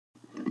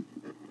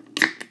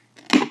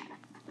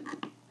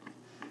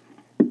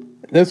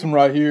This one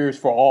right here is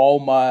for all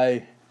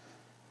my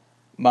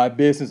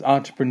business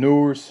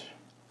entrepreneurs,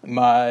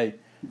 my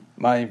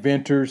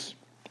inventors,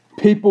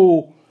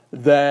 people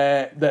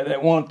that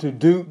want to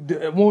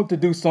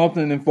do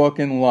something in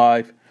fucking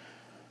life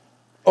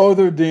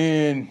other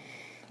than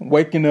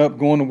waking up,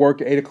 going to work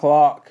at 8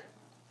 o'clock,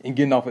 and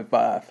getting off at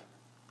 5.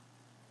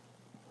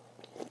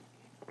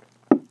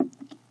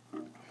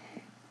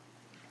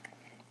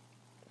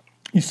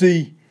 You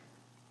see,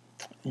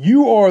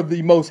 you are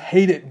the most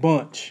hated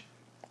bunch.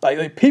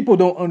 Like people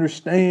don't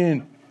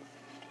understand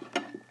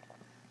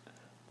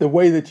the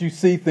way that you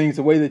see things,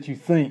 the way that you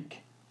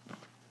think.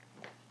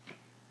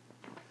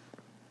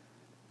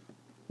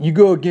 You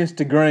go against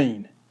the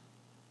grain.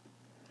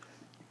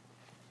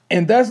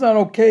 And that's not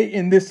okay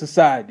in this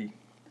society.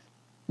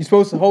 You're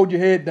supposed to hold your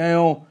head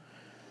down,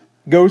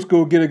 go to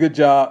school, get a good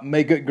job,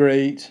 make good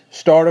grades,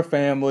 start a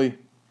family,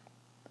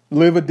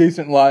 live a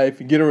decent life,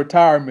 get a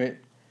retirement,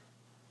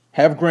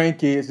 have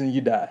grandkids, and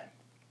you die.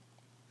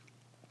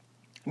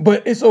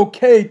 But it's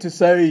okay to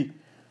say,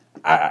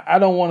 I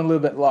don't want to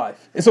live that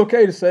life. It's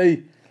okay to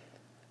say,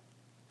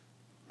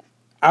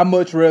 I'd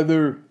much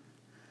rather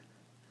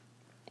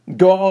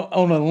go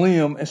on a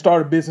limb and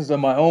start a business of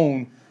my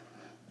own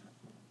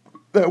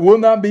that will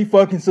not be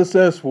fucking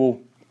successful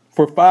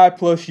for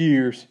 5+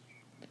 years.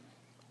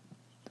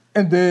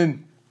 And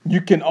then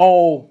you can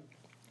all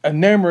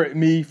enamor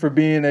me for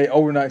being an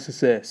overnight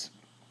success.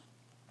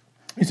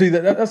 You see,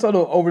 that's how the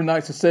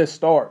overnight success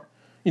start.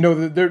 You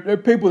know, there are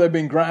people that have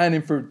been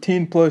grinding for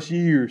 10+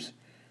 years.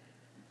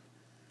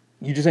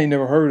 You just ain't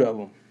never heard of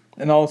them.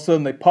 And all of a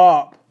sudden they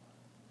pop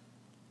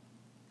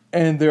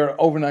and they're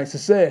overnight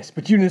success.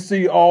 But you didn't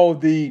see all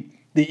the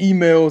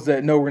emails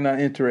that no, we're not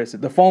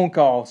interested. The phone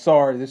call,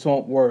 sorry, this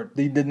won't work.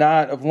 The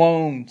denied of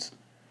loans.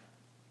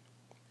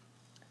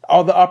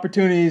 All the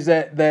opportunities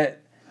that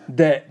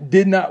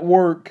did not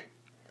work.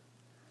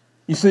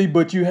 You see,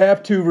 but you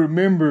have to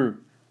remember,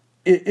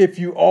 if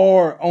you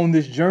are on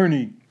this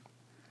journey,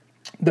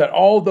 that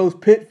all those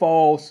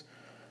pitfalls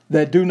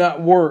that do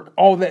not work,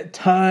 all that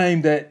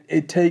time that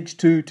it takes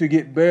to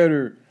get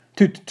better,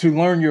 to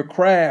learn your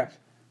craft,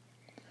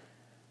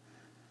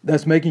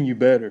 that's making you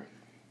better.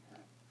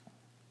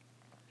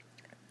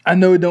 I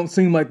know it don't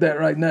seem like that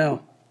right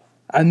now.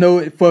 I know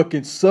it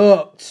fucking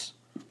sucks,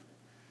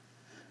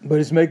 but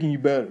it's making you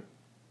better.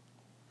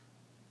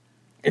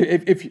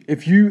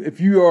 If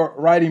you are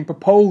writing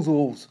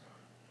proposals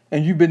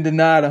and you've been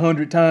denied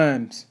 100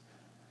 times,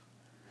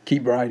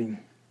 keep writing.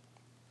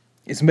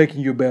 It's making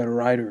you a better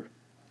writer.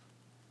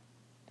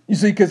 You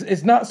see, because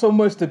it's not so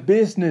much the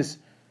business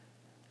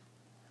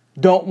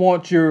don't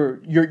want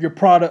your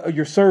product or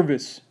your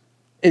service.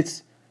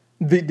 It's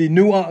the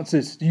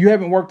nuances. You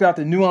haven't worked out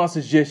the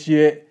nuances just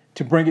yet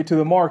to bring it to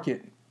the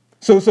market.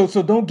 So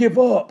don't give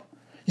up.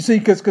 You see,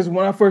 because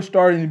when I first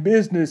started in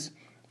business,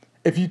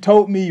 if you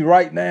told me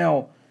right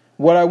now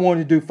what I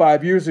wanted to do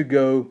 5 years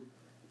ago,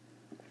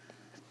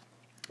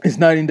 it's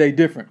night and day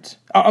difference.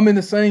 I'm in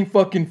the same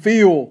fucking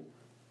field,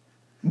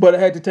 but I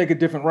had to take a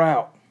different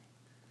route.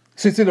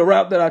 Since the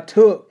route that I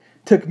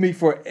took me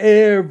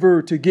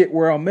forever to get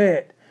where I'm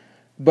at,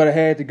 but I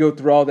had to go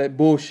through all that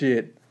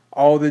bullshit,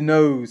 all the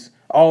no's,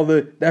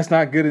 that's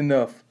not good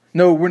enough.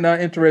 No, we're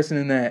not interested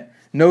in that.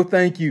 No,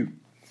 thank you.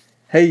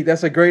 Hey,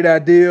 that's a great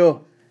idea,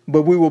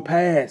 but we will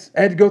pass.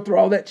 I had to go through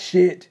all that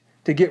shit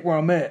to get where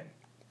I'm at.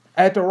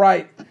 I had to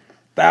write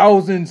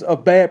thousands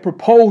of bad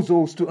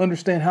proposals to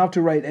understand how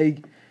to write a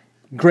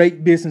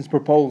great business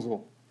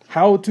proposal,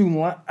 how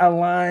to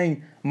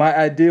align my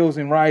ideals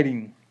in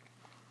writing.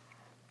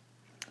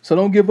 So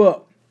don't give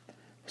up.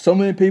 So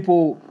many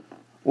people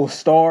will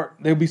start,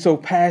 they'll be so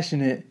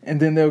passionate,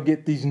 and then they'll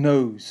get these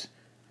no's.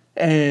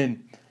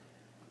 And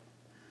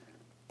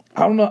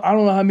I don't know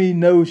how many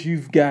no's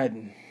you've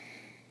gotten,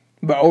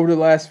 but over the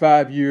last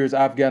 5 years,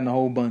 I've gotten a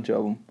whole bunch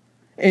of them.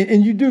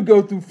 And you do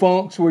go through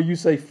funks where you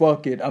say,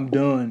 fuck it, I'm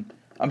done.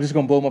 I'm just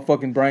going to blow my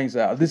fucking brains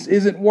out. This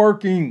isn't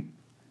working.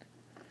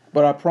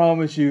 But I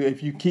promise you,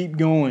 if you keep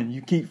going,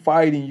 you keep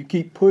fighting, you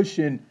keep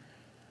pushing,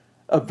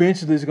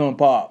 eventually it's going to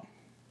pop.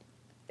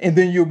 And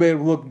then you'll be able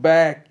to look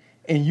back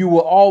and you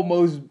will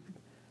almost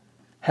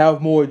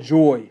have more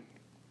joy.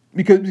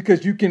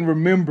 Because you can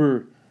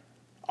remember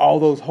all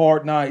those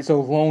hard nights,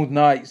 those long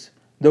nights,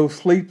 those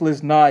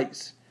sleepless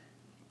nights.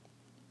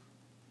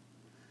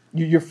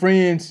 Your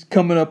friends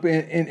coming up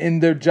in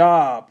their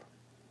job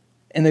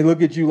and they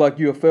look at you like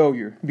you're a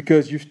failure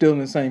because you're still in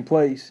the same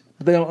place.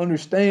 But they don't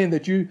understand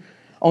that you,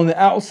 on the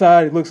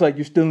outside, it looks like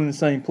you're still in the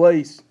same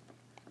place.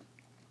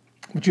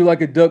 But you're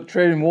like a duck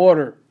treading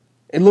water.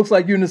 It looks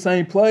like you're in the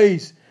same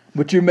place,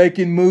 but you're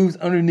making moves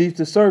underneath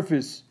the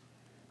surface.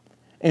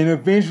 And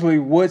eventually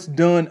what's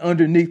done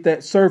underneath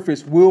that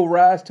surface will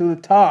rise to the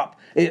top.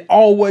 It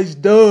always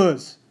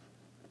does.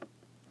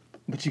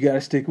 But you got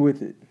to stick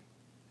with it.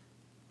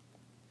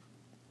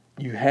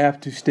 You have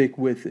to stick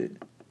with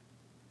it.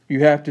 You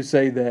have to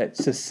say that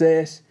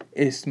success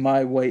is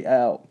my way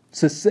out.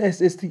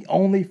 Success is the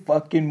only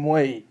fucking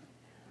way.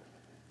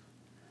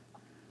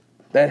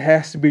 That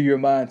has to be your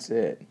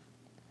mindset.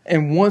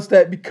 And once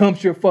that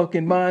becomes your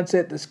fucking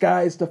mindset, the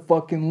sky is the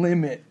fucking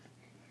limit.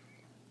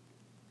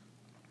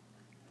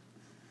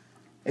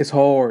 It's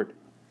hard.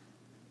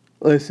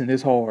 Listen,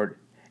 it's hard.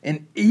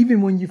 And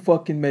even when you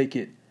fucking make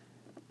it,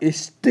 it's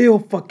still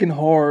fucking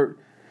hard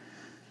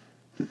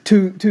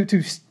to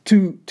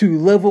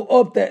level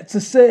up that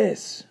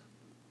success.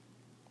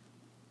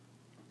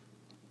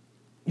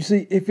 You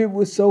see, if it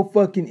was so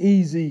fucking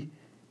easy,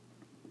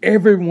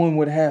 everyone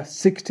would have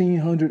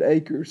 1,600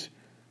 acres.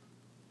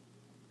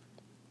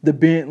 The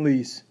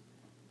Bentleys,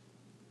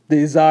 the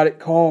exotic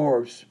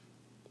cars,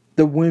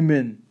 the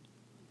women,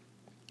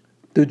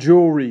 the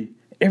jewelry.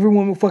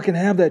 Everyone would fucking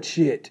have that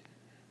shit.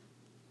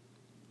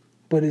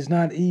 But it's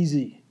not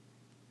easy.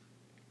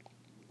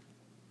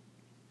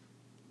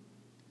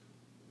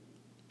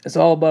 It's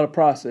all about a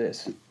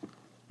process.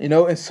 You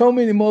know, and so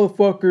many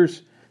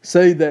motherfuckers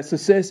say that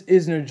success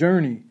isn't a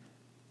journey.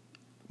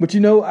 But you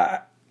know,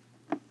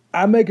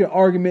 I make an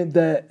argument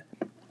that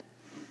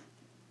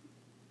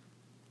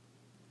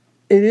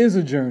it is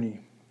a journey.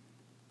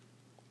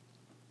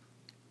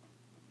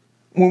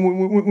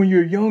 When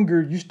you're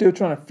younger, you're still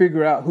trying to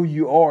figure out who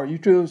you are.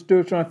 You're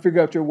still trying to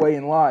figure out your way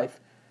in life.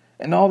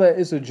 And all that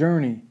is a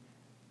journey.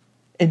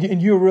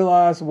 And you'll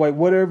realize, like,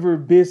 whatever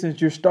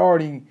business you're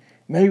starting,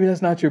 maybe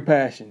that's not your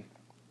passion.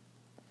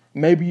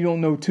 Maybe you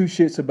don't know two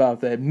shits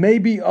about that.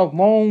 Maybe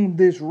along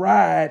this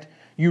ride,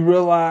 you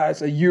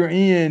realize a year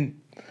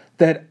in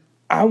that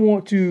I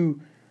want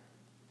to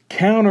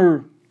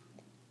counter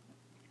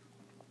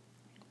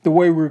the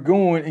way we're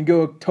going and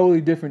go a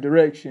totally different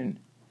direction.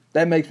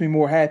 That makes me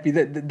more happy.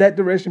 That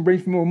direction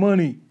brings me more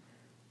money.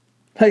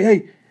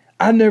 Hey,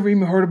 I never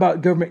even heard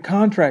about government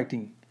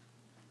contracting.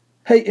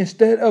 Hey,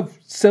 instead of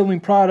selling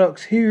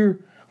products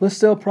here, let's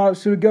sell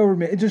products to the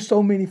government. It's just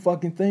so many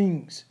fucking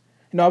things.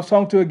 You know, I was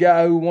talking to a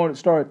guy who wanted to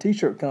start a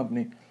t-shirt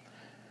company.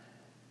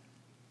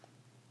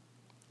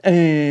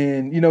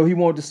 And, you know, he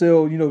wanted to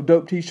sell, you know,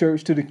 dope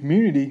t-shirts to the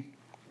community.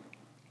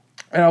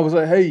 And I was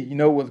like, hey, you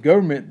know, with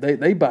government,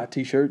 they buy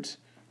t-shirts.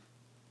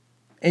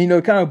 And, you know,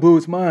 it kind of blew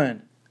his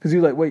mind. Because he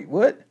was like, wait,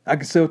 what? I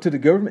can sell to the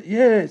government?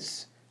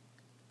 Yes.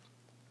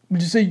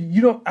 But you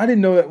see, I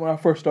didn't know that when I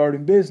first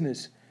started in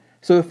business.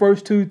 So the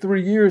first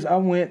 2-3 years, I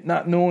went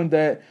not knowing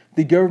that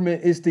the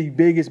government is the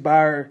biggest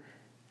buyer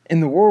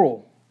in the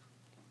world.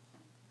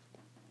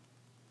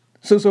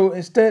 So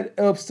instead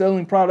of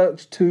selling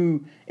products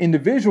to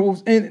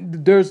individuals,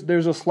 and there's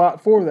a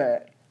slot for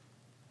that.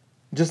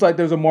 Just like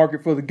there's a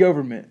market for the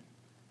government.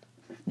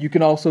 You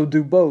can also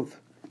do both.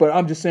 But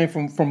I'm just saying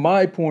from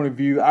my point of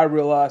view, I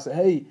realized that,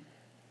 hey,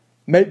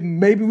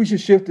 maybe we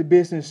should shift the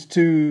business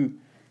to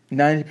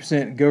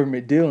 90%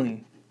 government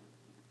dealing.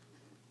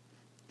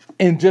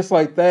 And just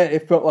like that,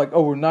 it felt like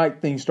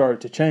overnight things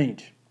started to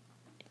change.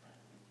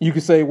 You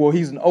could say, well,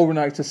 he's an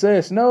overnight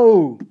success.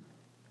 No.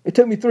 It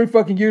took me 3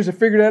 fucking years to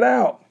figure that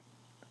out.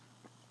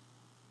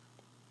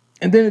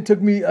 And then it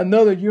took me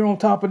another year on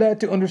top of that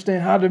to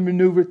understand how to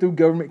maneuver through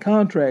government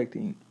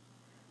contracting.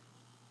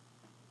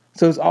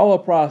 So it's all a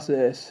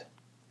process.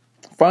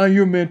 Find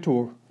your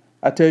mentor.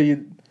 I tell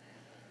you,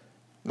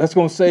 that's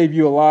going to save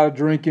you a lot of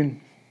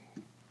drinking,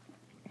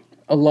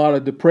 a lot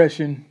of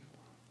depression,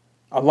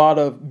 a lot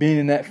of being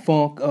in that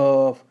funk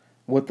of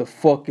what the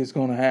fuck is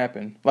going to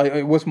happen.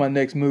 Like, what's my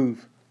next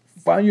move?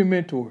 Find your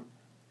mentor.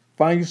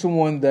 Find you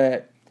someone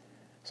that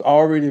has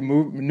already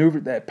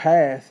maneuvered that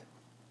path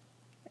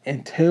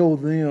and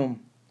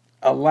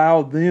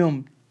allow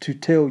them to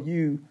tell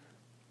you,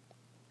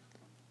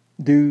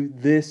 do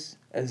this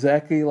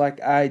exactly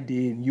like I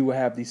did, and you will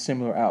have these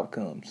similar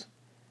outcomes.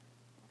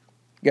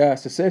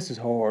 Guys, success is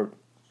hard.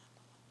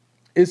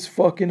 It's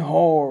fucking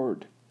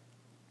hard.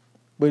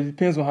 But it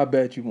depends on how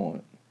bad you want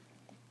it.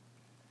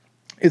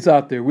 It's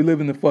out there. We live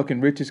in the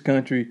fucking richest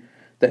country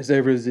that's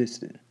ever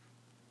existed.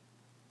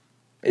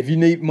 If you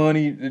need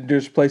money,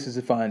 there's places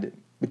to find it.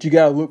 But you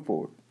gotta look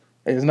for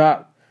it. It's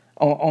not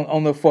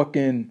on the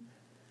fucking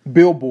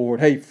billboard,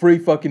 hey, free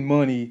fucking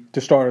money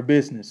to start a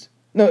business.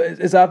 No,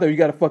 it's out there. You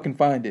gotta fucking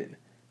find it.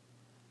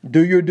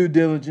 Do your due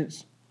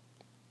diligence.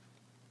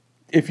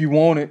 If you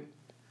want it,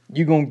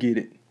 you're gonna get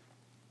it.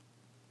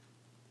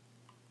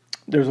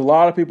 There's a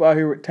lot of people out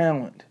here with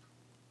talent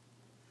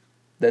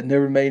that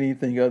never made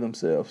anything of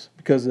themselves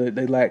because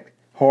they lacked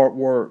hard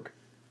work.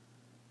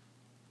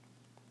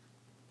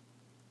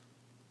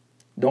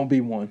 Don't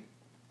be one.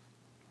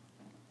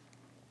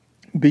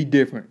 Be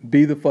different.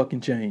 Be the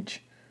fucking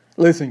change.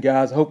 Listen,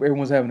 guys, I hope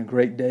everyone's having a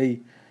great day.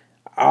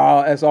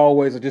 As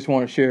always, I just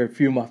want to share a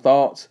few of my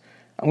thoughts.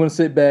 I'm going to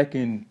sit back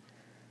and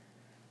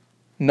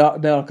knock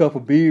down a couple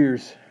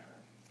beers.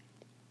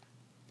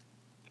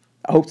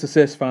 I hope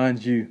success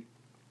finds you.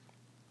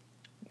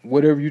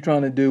 Whatever you're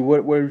trying to do,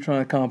 whatever you're trying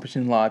to accomplish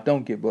in life,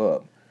 don't give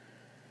up.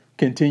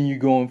 Continue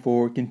going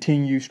forward.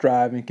 Continue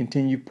striving.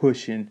 Continue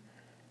pushing.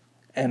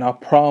 And I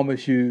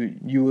promise you,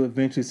 you will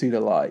eventually see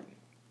the light.